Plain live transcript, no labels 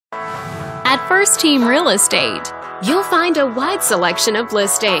At First Team Real Estate, you'll find a wide selection of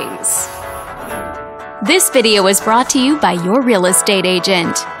listings. This video is brought to you by your real estate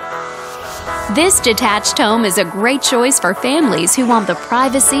agent. This detached home is a great choice for families who want the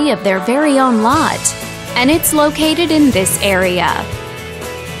privacy of their very own lot, and it's located in this area.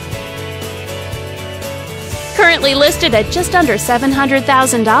 Currently listed at just under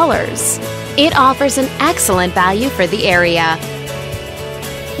 $700,000, it offers an excellent value for the area.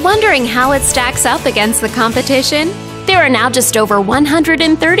 Wondering how it stacks up against the competition? There are now just over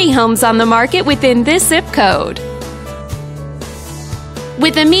 130 homes on the market within this zip code.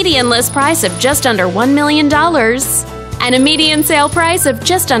 With a median list price of just under $1 million and a median sale price of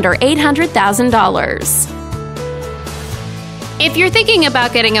just under $800,000. If you're thinking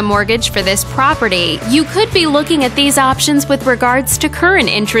about getting a mortgage for this property, you could be looking at these options with regards to current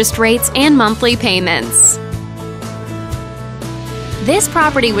interest rates and monthly payments. This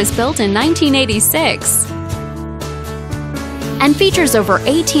property was built in 1986 and features over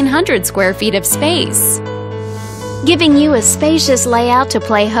 1,800 square feet of space, giving you a spacious layout to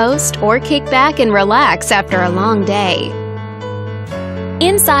play host or kick back and relax after a long day.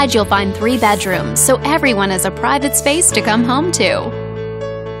 Inside, you'll find 3 bedrooms, so everyone has a private space to come home to,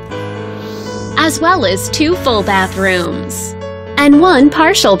 as well as 2 full bathrooms and 1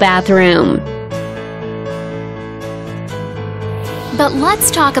 partial bathroom. But let's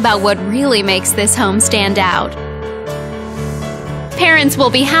talk about what really makes this home stand out. Parents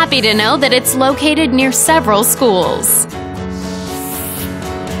will be happy to know that it's located near several schools.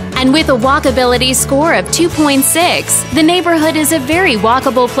 And with a walkability score of 2.6, the neighborhood is a very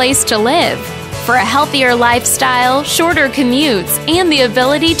walkable place to live. For a healthier lifestyle, shorter commutes, and the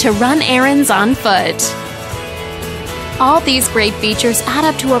ability to run errands on foot. All these great features add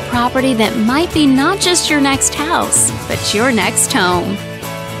up to a property that might be not just your next house, but your next home.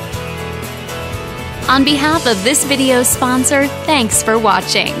 On behalf of this video's sponsor, thanks for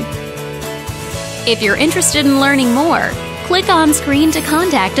watching. If you're interested in learning more, click on screen to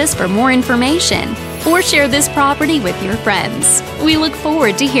contact us for more information or share this property with your friends. We look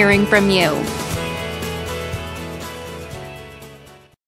forward to hearing from you.